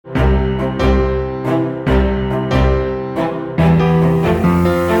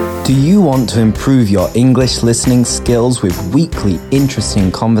you want to improve your English listening skills with weekly interesting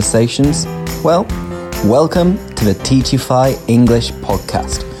conversations? Well, welcome to the Teachify English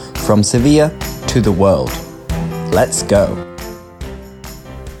podcast, from Sevilla to the world. Let's go.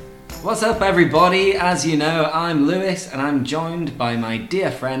 What's up, everybody? As you know, I'm Lewis and I'm joined by my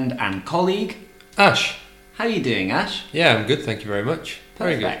dear friend and colleague, Ash. How are you doing, Ash? Yeah, I'm good, thank you very much.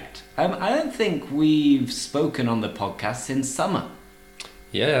 Very good. Perfect. I don't think we've spoken on the podcast since summer.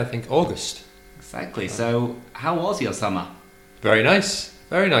 Yeah, I think August. Exactly. So, how was your summer? Very nice,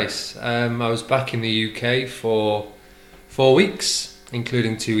 very nice. I was back in the UK for 4 weeks,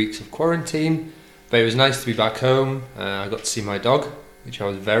 including 2 weeks of quarantine. But it was nice to be back home. I got to see my dog, which I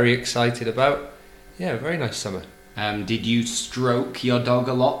was very excited about. Yeah, very nice summer. Did you stroke your dog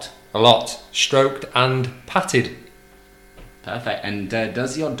a lot? A lot. Stroked and patted. Perfect. And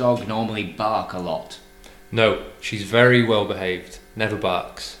does your dog normally bark a lot? No, she's very well behaved. Never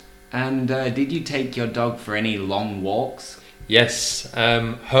barks. And did you take your dog for any long walks? Yes.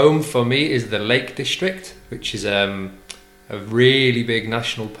 Home for me is the Lake District, which is a really big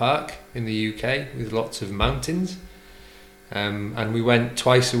national park in the UK with lots of mountains. And we went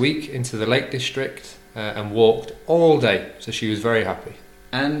twice a week into the Lake District and walked all day. So she was very happy.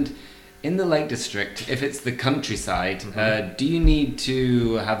 And in the Lake District, if it's the countryside, do you need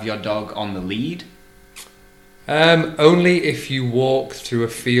to have your dog on the lead? Only if you walk through a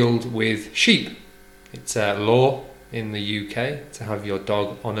field with sheep. It's a law in the UK to have your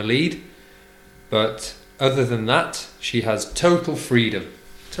dog on a lead. But other than that, she has total freedom.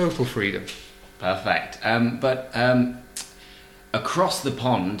 Total freedom. Perfect. But across the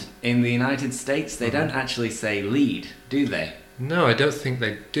pond in the United States, they don't actually say lead, do they? No, I don't think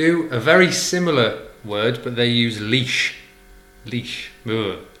they do. A very similar word, but they use leash. Leash.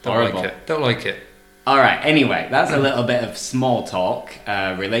 Ugh, don't like it. Don't like it. Alright, anyway, that's a little bit of small talk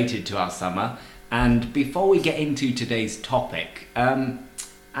related to our summer. And before we get into today's topic,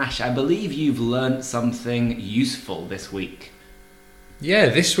 Ash, I believe you've learnt something useful this week. Yeah,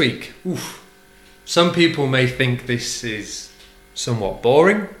 this week. Oof. Some people may think this is somewhat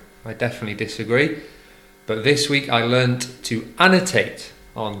boring. I definitely disagree. But this week I learnt to annotate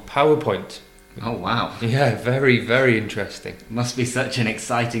on PowerPoint. Oh, wow. Yeah, very, very interesting. Must be such an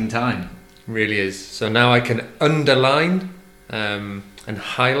exciting time. Really is. So now I can underline and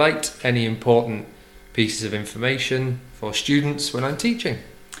highlight any important pieces of information for students when I'm teaching.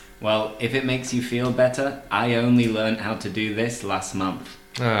 Well, if it makes you feel better, I only learned how to do this last month.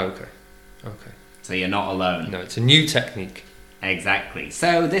 Ah, okay. So you're not alone. No, it's a new technique. Exactly.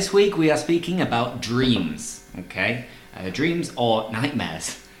 So this week we are speaking about dreams, okay? Dreams or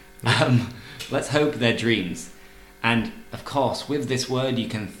nightmares. Let's hope they're dreams. And of course, with this word, you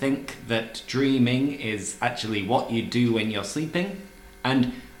can think that dreaming is actually what you do when you're sleeping.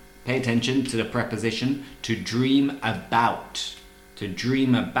 And pay attention to the preposition to dream about. To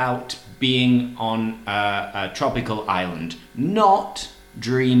dream about being on a tropical island. Not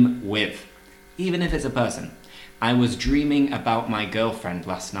dream with, even if it's a person. I was dreaming about my girlfriend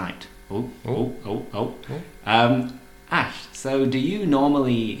last night. Ash, so do you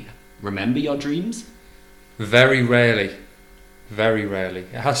normally remember your dreams? Very rarely. Very rarely.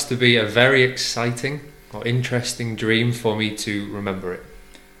 It has to be a very exciting or interesting dream for me to remember it.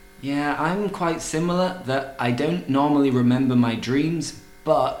 Yeah, I'm quite similar, that I don't normally remember my dreams,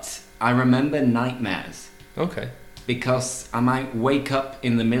 but I remember nightmares. Okay. Because I might wake up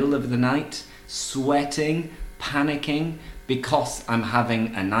in the middle of the night, sweating, panicking, because I'm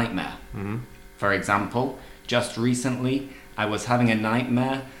having a nightmare. Mm-hmm. For example, just recently, I was having a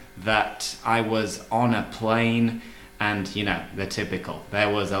nightmare that I was on a plane and, you know, the typical. There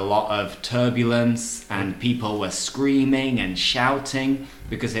was a lot of turbulence and people were screaming and shouting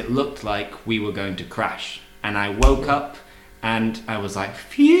because it looked like we were going to crash. And I woke up and I was like,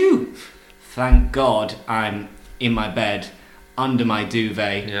 phew! Thank God I'm in my bed, under my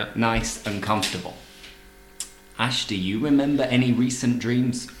duvet, nice and comfortable. Ash, do you remember any recent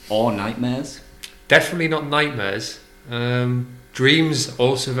dreams or nightmares? Definitely not nightmares. Dreams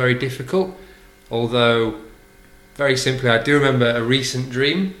also very difficult, although very simply I do remember a recent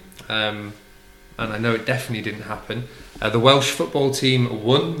dream, and I know it definitely didn't happen. The Welsh football team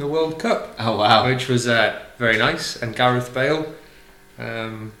won the World Cup. Oh wow. Which was very nice, and Gareth Bale,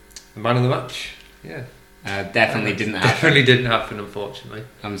 the man of the match. Yeah. Definitely didn't happen. Definitely didn't happen, unfortunately.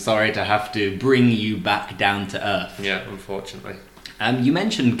 I'm sorry to have to bring you back down to earth. Yeah, unfortunately. You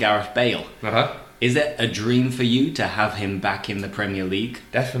mentioned Gareth Bale. Uh-huh. Is it a dream for you to have him back in the Premier League?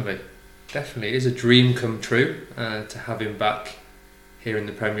 Definitely. It is a dream come true to have him back here in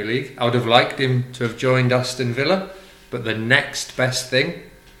the Premier League. I would have liked him to have joined Aston Villa, but the next best thing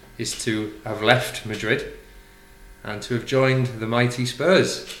is to have left Madrid and to have joined the mighty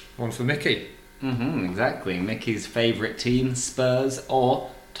Spurs. One for Mickey. Exactly. Mickey's favourite team, Spurs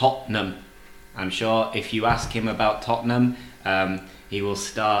or Tottenham. I'm sure if you ask him about Tottenham, he will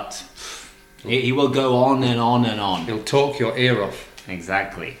start... He will go on and on and on. He'll talk your ear off.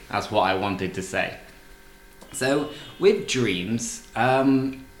 Exactly. That's what I wanted to say. So, with dreams,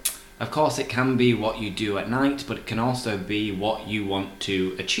 of course it can be what you do at night, but it can also be what you want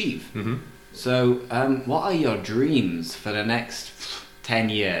to achieve. So, what are your dreams for the next 10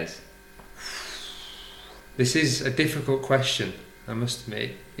 years? This is a difficult question, I must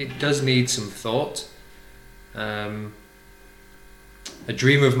admit. It does need some thought. A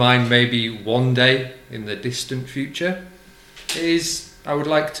dream of mine, maybe one day in the distant future, is I would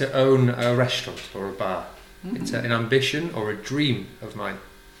like to own a restaurant or a bar. It's an ambition or a dream of mine.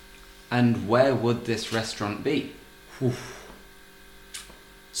 And where would this restaurant be?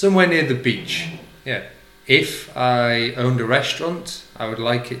 Somewhere near the beach. Yeah. If I owned a restaurant, I would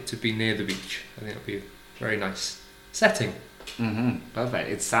like it to be near the beach. I think it would be a very nice setting. Perfect.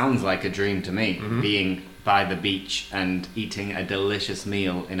 It sounds like a dream to me, being by the beach and eating a delicious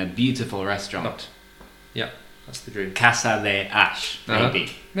meal in a beautiful restaurant. Yeah, that's the dream. Casa de Ash, maybe.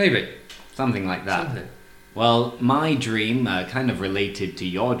 Maybe. Something like that. Something. Well, my dream, kind of related to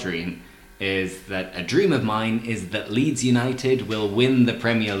your dream, is that a dream of mine is that Leeds United will win the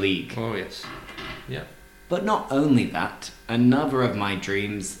Premier League. Oh, yes. Yeah. But not only that, another of my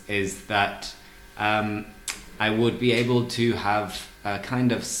dreams is that I would be able to have a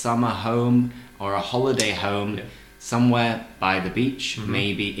kind of summer home or a holiday home somewhere by the beach,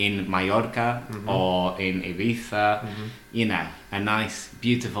 maybe in Mallorca or in Ibiza. You know, a nice,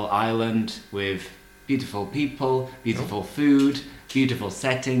 beautiful island with beautiful people, beautiful food, beautiful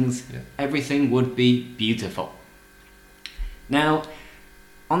settings. Everything would be beautiful. Now,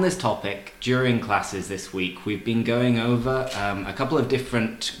 on this topic, during classes this week, we've been going over a couple of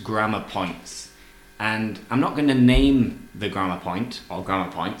different grammar points. And I'm not going to name the grammar point or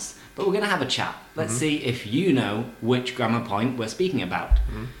grammar points, but we're going to have a chat. Let's see if you know which grammar point we're speaking about.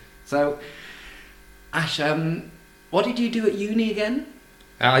 So, Ash, what did you do at uni again?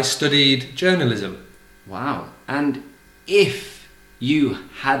 I studied journalism. Wow. And if you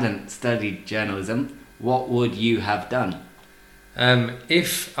hadn't studied journalism, what would you have done?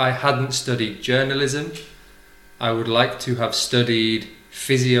 If I hadn't studied journalism, I would like to have studied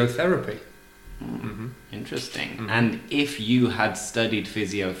physiotherapy. Interesting. And if you had studied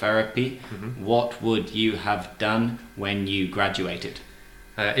physiotherapy, what would you have done when you graduated?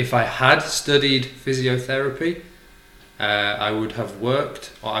 If I had studied physiotherapy, I would have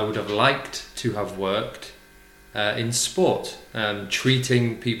worked, or I would have liked to have worked in sport,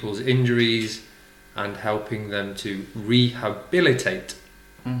 treating people's injuries and helping them to rehabilitate.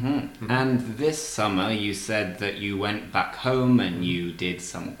 And this summer you said that you went back home and you did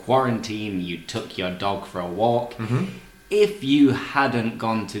some quarantine, you took your dog for a walk. If you hadn't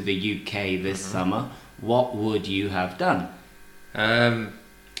gone to the UK this summer, what would you have done?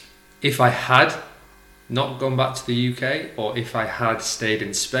 If I had not gone back to the UK, or if I had stayed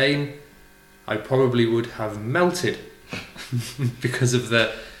in Spain, I probably would have melted because of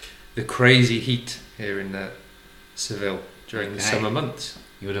the crazy heat here in Seville during the summer months.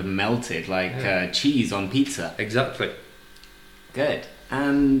 You would have melted like cheese on pizza. Exactly. Good.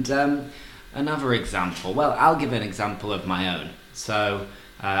 And another example. Well, I'll give an example of my own. So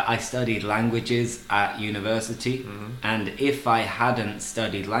I studied languages at university, and if I hadn't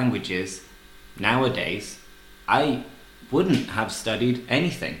studied languages, nowadays I wouldn't have studied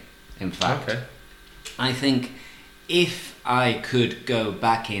anything. In fact, I think if I could go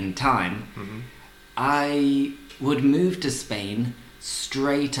back in time, I would move to Spain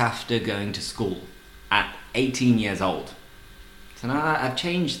straight after going to school at 18 years old. So now I've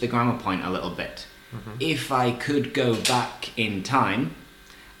changed the grammar point a little bit. If I could go back in time,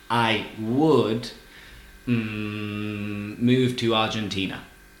 I would move to Argentina.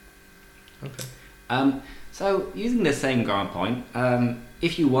 So using the same grammar point,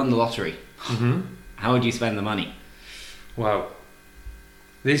 if you won the lottery, how would you spend the money? Wow.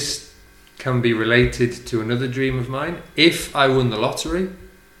 This can be related to another dream of mine. If I won the lottery,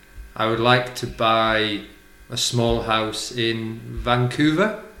 I would like to buy a small house in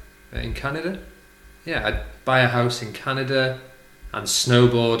Vancouver, in Canada. Yeah, I'd buy a house in Canada and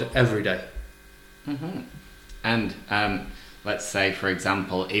snowboard every day. And let's say, for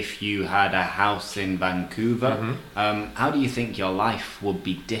example, if you had a house in Vancouver, how do you think your life would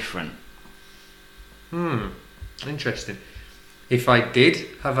be different? Interesting. If I did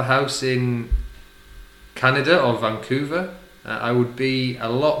have a house in Canada or Vancouver, I would be a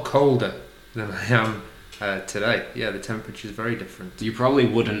lot colder than I am today. Yeah, the temperature is very different. You probably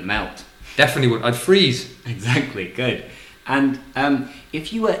wouldn't melt. Definitely would. I'd freeze. Exactly, good. And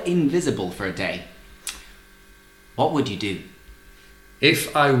if you were invisible for a day, what would you do?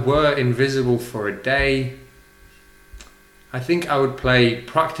 If I were invisible for a day, I think I would play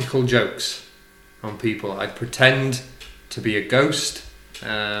practical jokes on people. I'd pretend to be a ghost,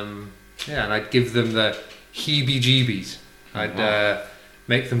 and I'd give them the heebie-jeebies. I'd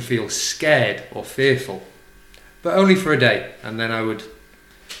make them feel scared or fearful, but only for a day, and then I would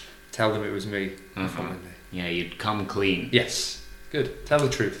tell them it was me. Yeah, you'd come clean. Yes, good. Tell the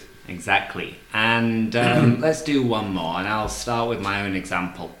truth. Exactly. And let's do one more, and I'll start with my own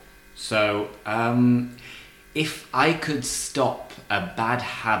example. So, if I could stop a bad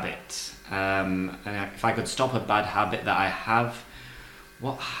habit, and if I could stop a bad habit that I have,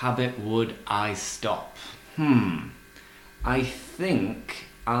 what habit would I stop? I think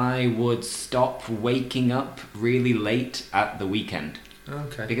I would stop waking up really late at the weekend.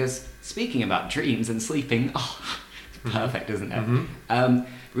 Okay. Because speaking about dreams and sleeping, perfect, isn't it?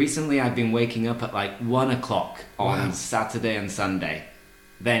 Recently I've been waking up at like 1 o'clock on Saturday and Sunday.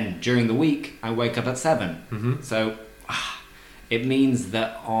 Then during the week I wake up at 7. So it means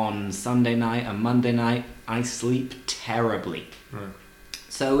that on Sunday night and Monday night I sleep terribly.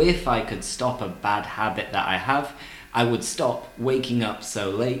 So if I could stop a bad habit that I have, I would stop waking up so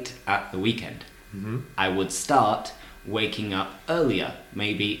late at the weekend. I would start waking up earlier,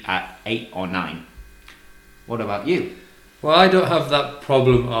 maybe at 8 or 9. What about you? Well, I don't have that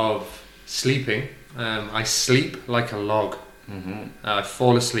problem of sleeping. I sleep like a log. I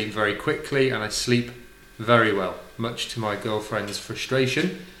fall asleep very quickly and I sleep very well, much to my girlfriend's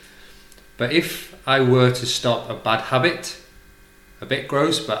frustration. But if I were to stop a bad habit, a bit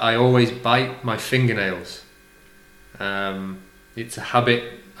gross, but I always bite my fingernails. It's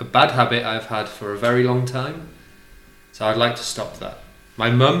a bad habit I've had for a very long time. So I'd like to stop that. My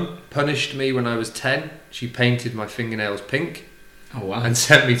mum punished me when I was 10. She painted my fingernails pink and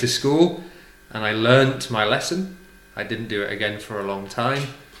sent me to school, and I learnt my lesson. I didn't do it again for a long time,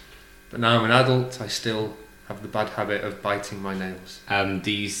 but now I'm an adult, I still have the bad habit of biting my nails.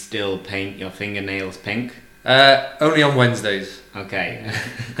 Do you still paint your fingernails pink? Only on Wednesdays. Okay,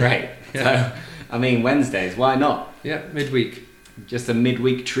 great. So, I mean, Wednesdays, why not? Yeah, midweek. Just a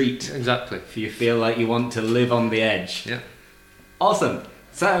midweek treat. Exactly. If you feel like you want to live on the edge. Yeah. Awesome.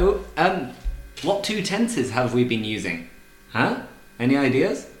 So, what 2 tenses have we been using? Any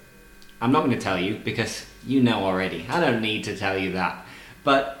ideas? I'm not going to tell you because you know already. I don't need to tell you that.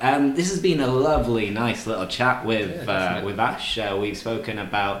 But this has been a lovely, nice little chat with Ash. We've spoken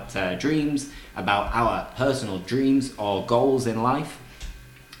about dreams, about our personal dreams or goals in life.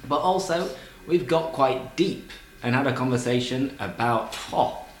 But also, we've got quite deep and had a conversation about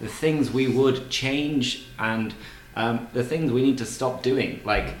the things we would change and the things we need to stop doing,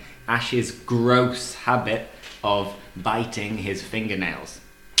 like Ash's gross habit of biting his fingernails.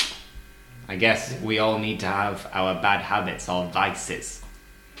 I guess we all need to have our bad habits or vices.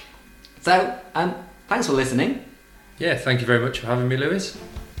 So, thanks for listening. Yeah, thank you very much for having me, Lewis.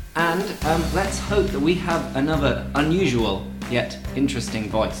 And let's hope that we have another unusual yet interesting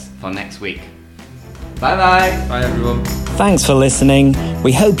voice for next week. Bye-bye. Bye, everyone. Thanks for listening.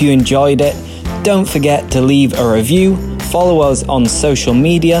 We hope you enjoyed it. Don't forget to leave a review, follow us on social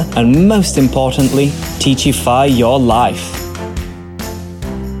media, and most importantly, Teachify your life.